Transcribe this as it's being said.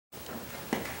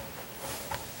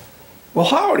Well,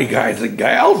 howdy guys and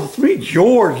gals, it's me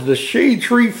George, the Shade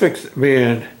Tree Fix-It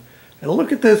Man. And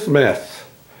look at this mess.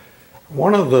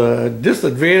 One of the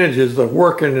disadvantages of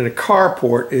working in a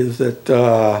carport is that,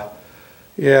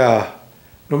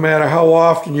 no matter how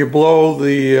often you blow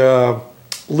the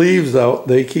leaves out,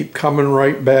 they keep coming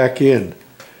right back in.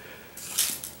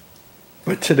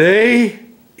 But today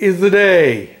is the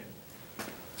day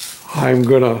I'm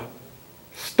gonna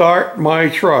start my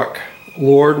truck,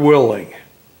 Lord willing.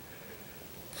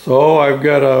 So I've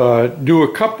got to do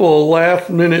a couple of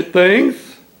last minute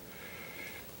things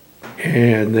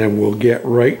and then we'll get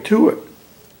right to it.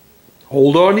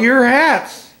 Hold on to your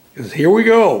hats, because here we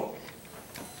go.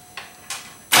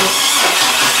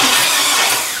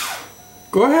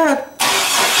 Go ahead.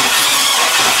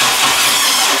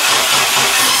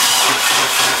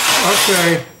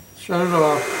 Okay, shut it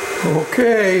off.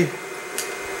 Okay,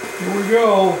 here we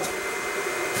go.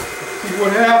 See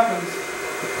what happens.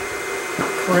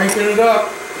 Cranking it up.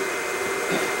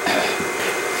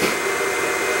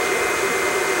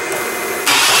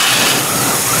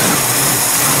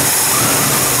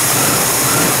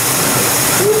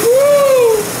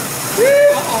 Woo-hoo!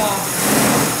 Yeehaw!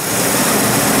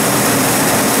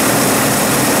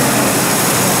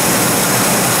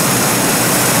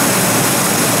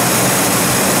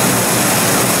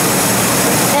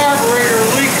 Carburetor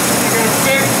leak you gotta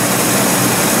fix.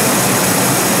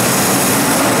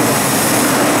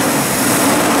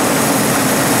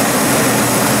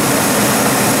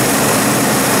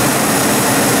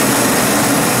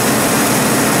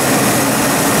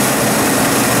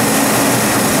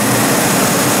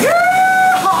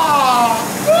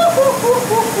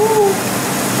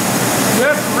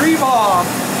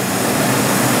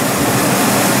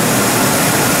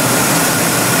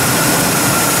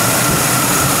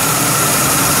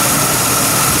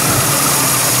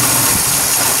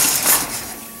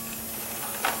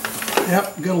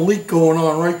 Yep, got a leak going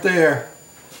on right there.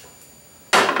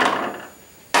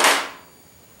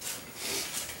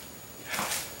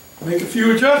 Make a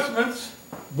few adjustments,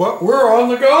 but we're on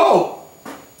the go.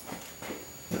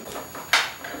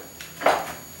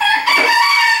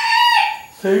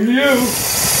 Same to you.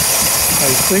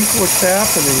 I think what's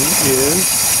happening is,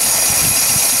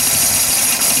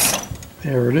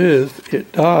 there it is,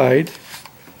 it died.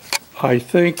 I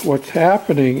think what's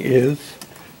happening is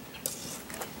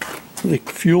the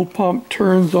fuel pump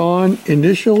turns on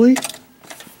initially.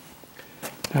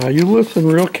 Now you listen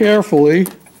real carefully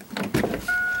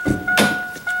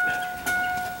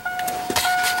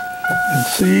and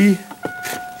see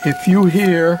if you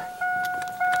hear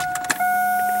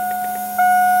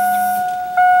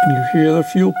the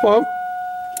fuel pump,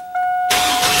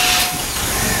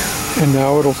 and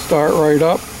now it'll start right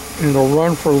up and it'll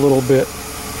run for a little bit,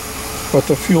 but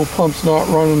the fuel pump's not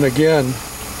running again.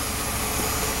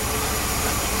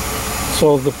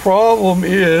 So the problem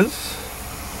is,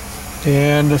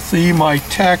 and see, my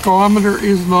tachometer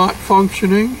is not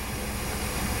functioning.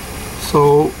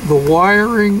 So the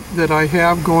wiring that I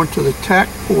have going to the tach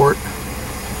port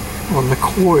on the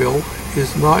coil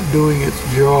is not doing its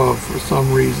job for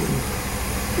some reason.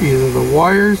 Either the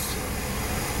wires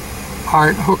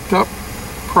aren't hooked up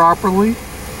properly,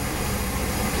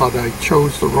 but I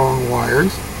chose the wrong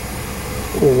wires,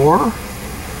 or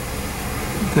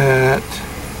that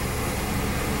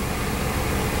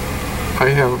I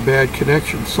have a bad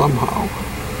connection somehow,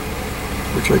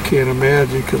 which I can't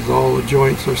imagine because all the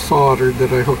joints are soldered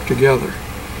that I hooked together.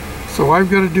 So I've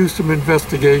got to do some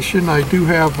investigation. I do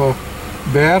have a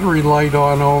battery light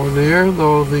on over there,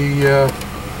 though the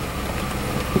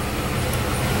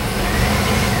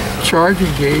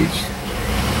charging gauge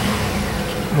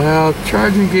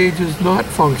is not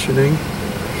functioning.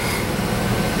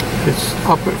 It's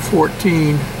up at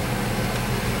 14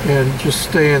 and just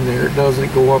staying there. It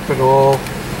doesn't go up at all,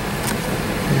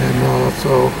 and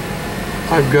so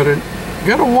I've got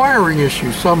a wiring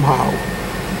issue somehow.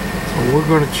 So we're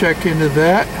going to check into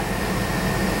that.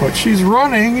 But she's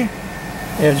running,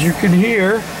 as you can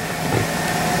hear.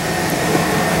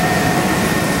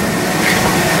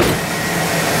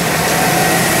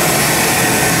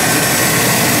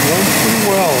 Runs pretty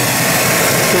well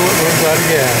until it runs out of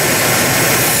gas.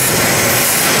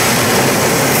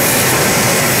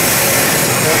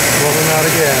 Yep, running out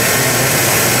of gas.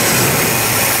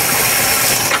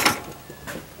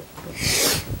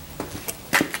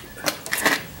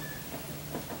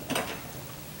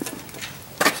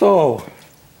 So,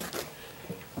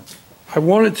 I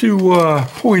wanted to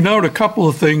point out a couple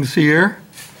of things here.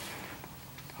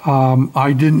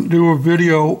 I didn't do a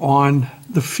video on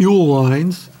the fuel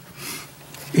lines,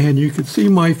 and you can see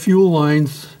my fuel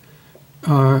lines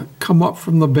come up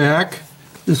from the back.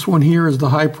 This one here is the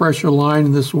high pressure line,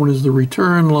 and this one is the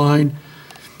return line.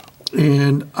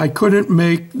 And I couldn't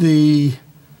make the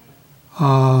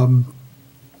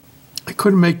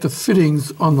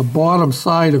fittings on the bottom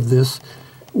side of this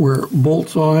where it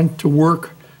bolts on to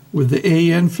work with the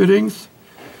AN fittings.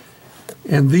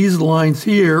 And these lines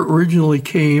here originally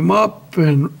came up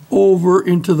and over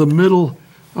into the middle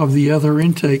of the other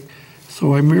intake.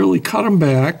 So I merely cut them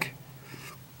back,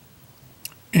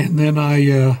 and then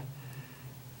I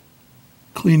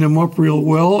cleaned them up real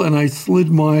well, and I slid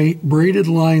my braided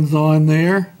lines on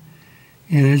there.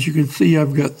 And as you can see,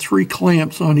 I've got 3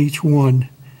 clamps on each one.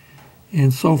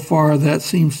 And so far, that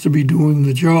seems to be doing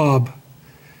the job.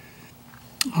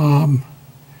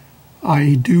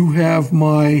 I do have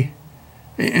my,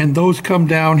 and those come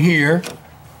down here,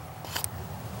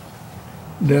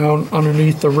 down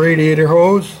underneath the radiator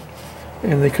hose,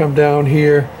 and they come down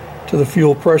here to the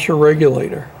fuel pressure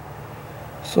regulator.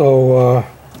 So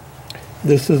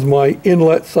this is my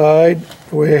inlet side,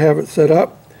 the way I have it set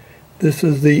up. This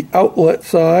is the outlet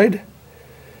side,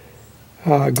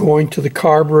 going to the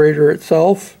carburetor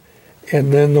itself,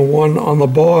 and then the one on the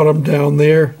bottom down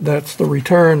there, that's the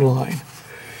return line.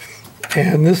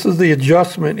 And this is the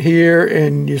adjustment here,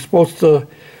 and you're supposed to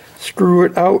screw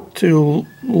it out to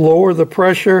lower the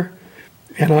pressure,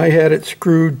 and I had it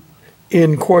screwed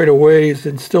in quite a ways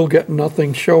and still get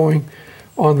nothing showing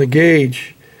on the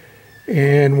gauge.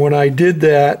 And when I did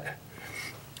that,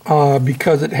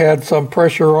 because it had some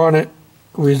pressure on it,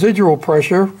 residual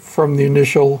pressure from the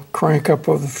initial crank up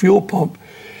of the fuel pump,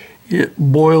 it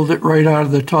boiled it right out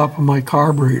of the top of my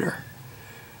carburetor.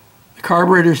 The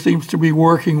carburetor seems to be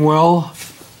working well.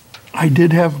 I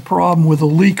did have a problem with a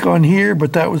leak on here,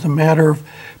 but that was a matter of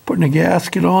putting a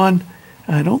gasket on.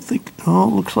 I don't think, oh,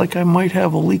 it looks like I might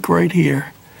have a leak right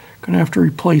here. Gonna have to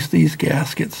replace these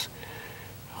gaskets.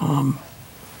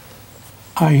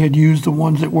 I had used the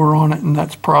ones that were on it, and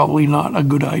that's probably not a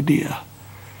good idea.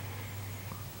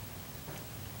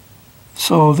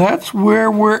 So that's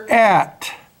where we're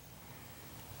at.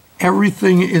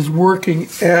 Everything is working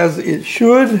as it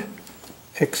should,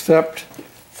 except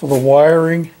for the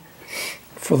wiring,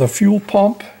 for the fuel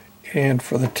pump, and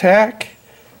for the tach,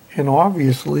 and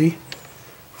obviously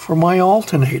for my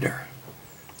alternator.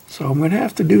 So I'm going to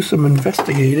have to do some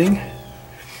investigating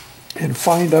and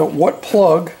find out what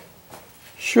plug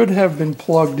should have been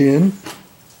plugged in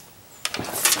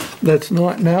that's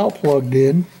not now plugged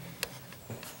in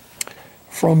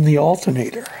from the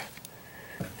alternator.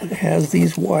 It has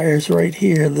these wires right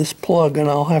here, this plug, and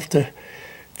I'll have to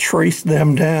trace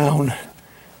them down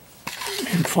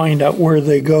and find out where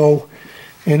they go.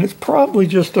 And it's probably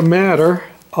just a matter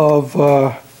of,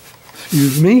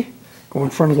 excuse me, go in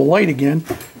front of the light again,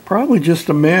 probably just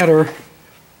a matter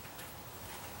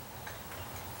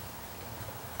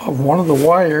of one of the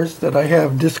wires that I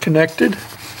have disconnected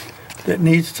that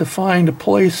needs to find a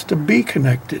place to be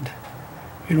connected.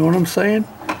 You know what I'm saying?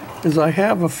 Because I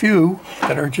have a few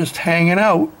that are just hanging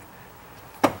out.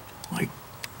 Like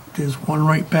there's one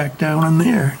right back down in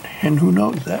there. And who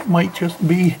knows, that might just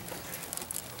be,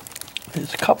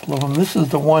 there's a couple of them. This is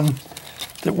the one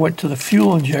that went to the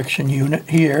fuel injection unit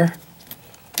here.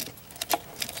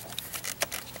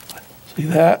 See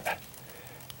that?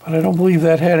 But I don't believe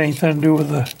that had anything to do with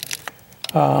the,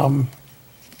 well,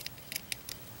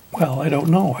 I don't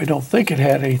know. I don't think it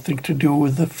had anything to do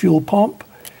with the fuel pump,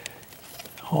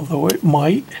 although it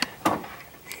might.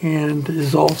 And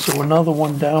there's also another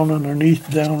one down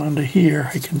underneath, down under here,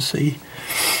 I can see.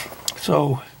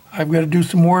 So I've got to do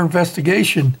some more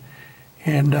investigation.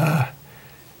 And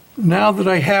now that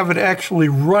I have it actually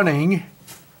running,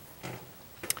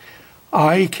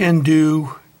 I can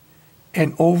do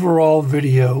an overall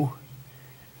video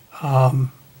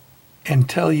and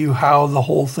tell you how the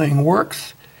whole thing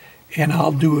works. And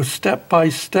I'll do a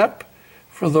step-by-step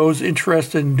for those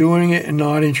interested in doing it and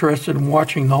not interested in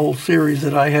watching the whole series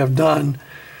that I have done.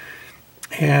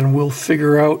 And we'll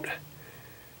figure out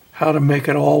how to make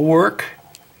it all work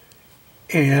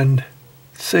and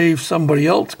save somebody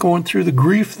else going through the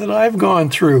grief that I've gone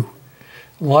through.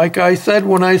 Like I said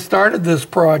when I started this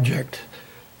project,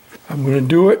 I'm going to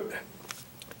do it,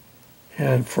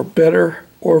 and for better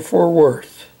or for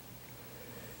worse.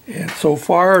 And so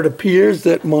far it appears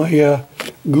that my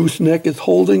gooseneck is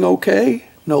holding okay.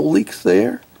 No leaks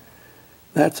there.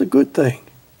 That's a good thing.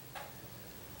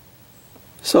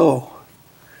 So,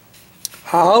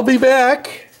 I'll be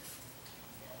back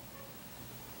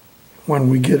when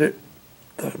we get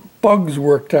the bugs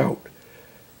worked out.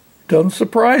 Doesn't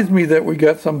surprise me that we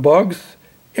got some bugs.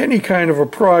 Any kind of a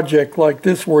project like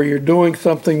this where you're doing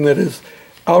something that is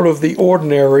out of the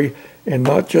ordinary and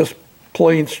not just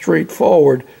plain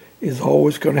straightforward is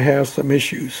always going to have some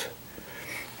issues.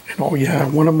 And oh yeah,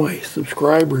 one of my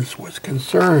subscribers was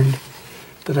concerned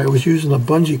that I was using a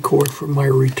bungee cord for my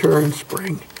return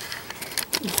spring.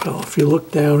 Well, if you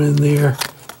look down in there,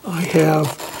 I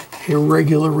have a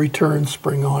regular return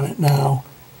spring on it now.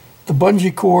 The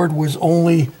bungee cord was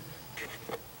only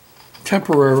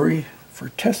temporary for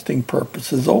testing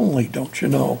purposes only, don't you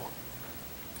know?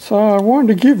 So I wanted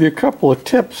to give you a couple of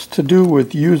tips to do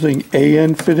with using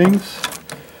AN fittings.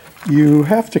 You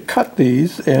have to cut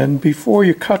these, and before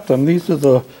you cut them, these are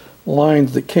the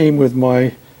lines that came with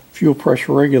my fuel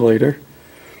pressure regulator.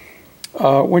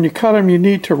 When you cut them, you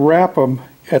need to wrap them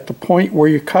at the point where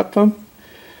you cut them,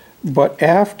 but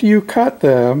after you cut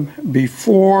them,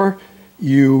 before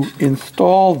you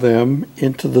install them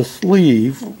into the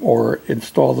sleeve or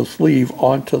install the sleeve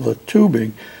onto the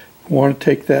tubing, you want to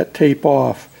take that tape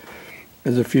off,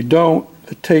 because if you don't,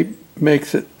 the tape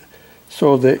makes it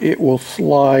so that it will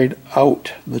slide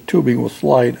out, the tubing will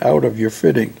slide out of your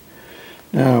fitting.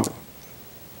 Now,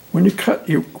 when you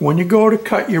go to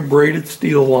cut your braided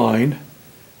steel line,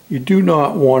 you do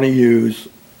not want to use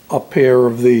a pair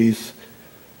of these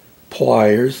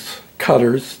pliers,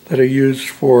 cutters that are used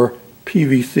for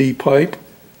PVC pipe.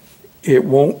 It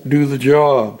won't do the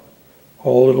job.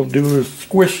 All it'll do is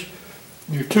squish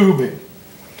your tubing.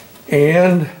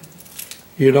 And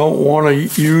you don't want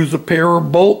to use a pair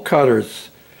of bolt cutters.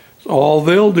 All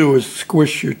they'll do is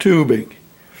squish your tubing.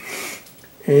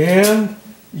 And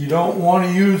you don't want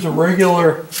to use a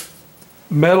regular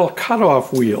metal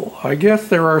cutoff wheel. I guess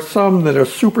there are some that are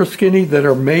super skinny that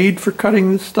are made for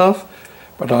cutting this stuff,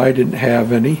 but I didn't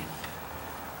have any.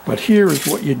 But here is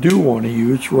what you do want to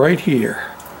use right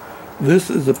here. This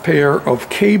is a pair of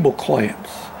cable clamps,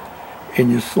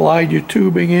 and you slide your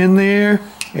tubing in there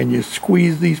and you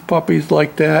squeeze these puppies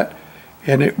like that,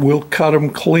 and it will cut them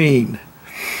clean.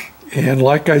 And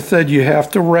like I said, you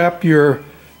have to wrap your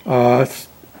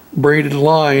braided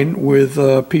line with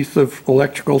a piece of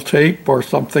electrical tape or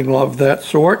something of that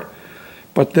sort,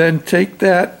 but then take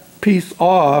that piece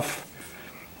off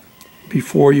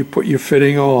before you put your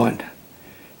fitting on,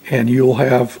 and you'll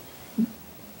have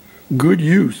good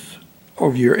use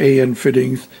of your AN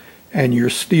fittings and your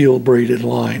steel braided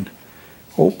line.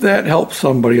 Hope that helps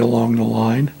somebody along the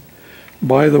line.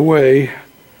 By the way,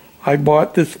 I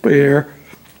bought this spare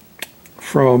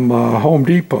from Home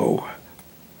Depot.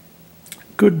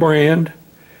 Good brand.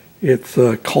 It's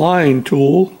a Klein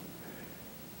tool,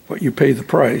 but you pay the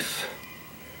price.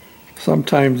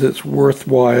 Sometimes it's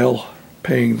worthwhile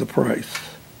paying the price.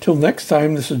 Till next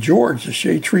time, this is George, the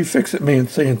Shade Tree Fix-It Man,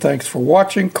 saying thanks for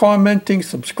watching, commenting,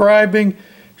 subscribing,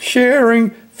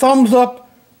 sharing, thumbs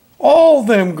up, all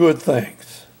them good things.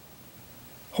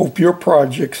 Hope your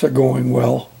projects are going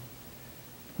well.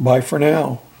 Bye for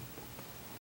now.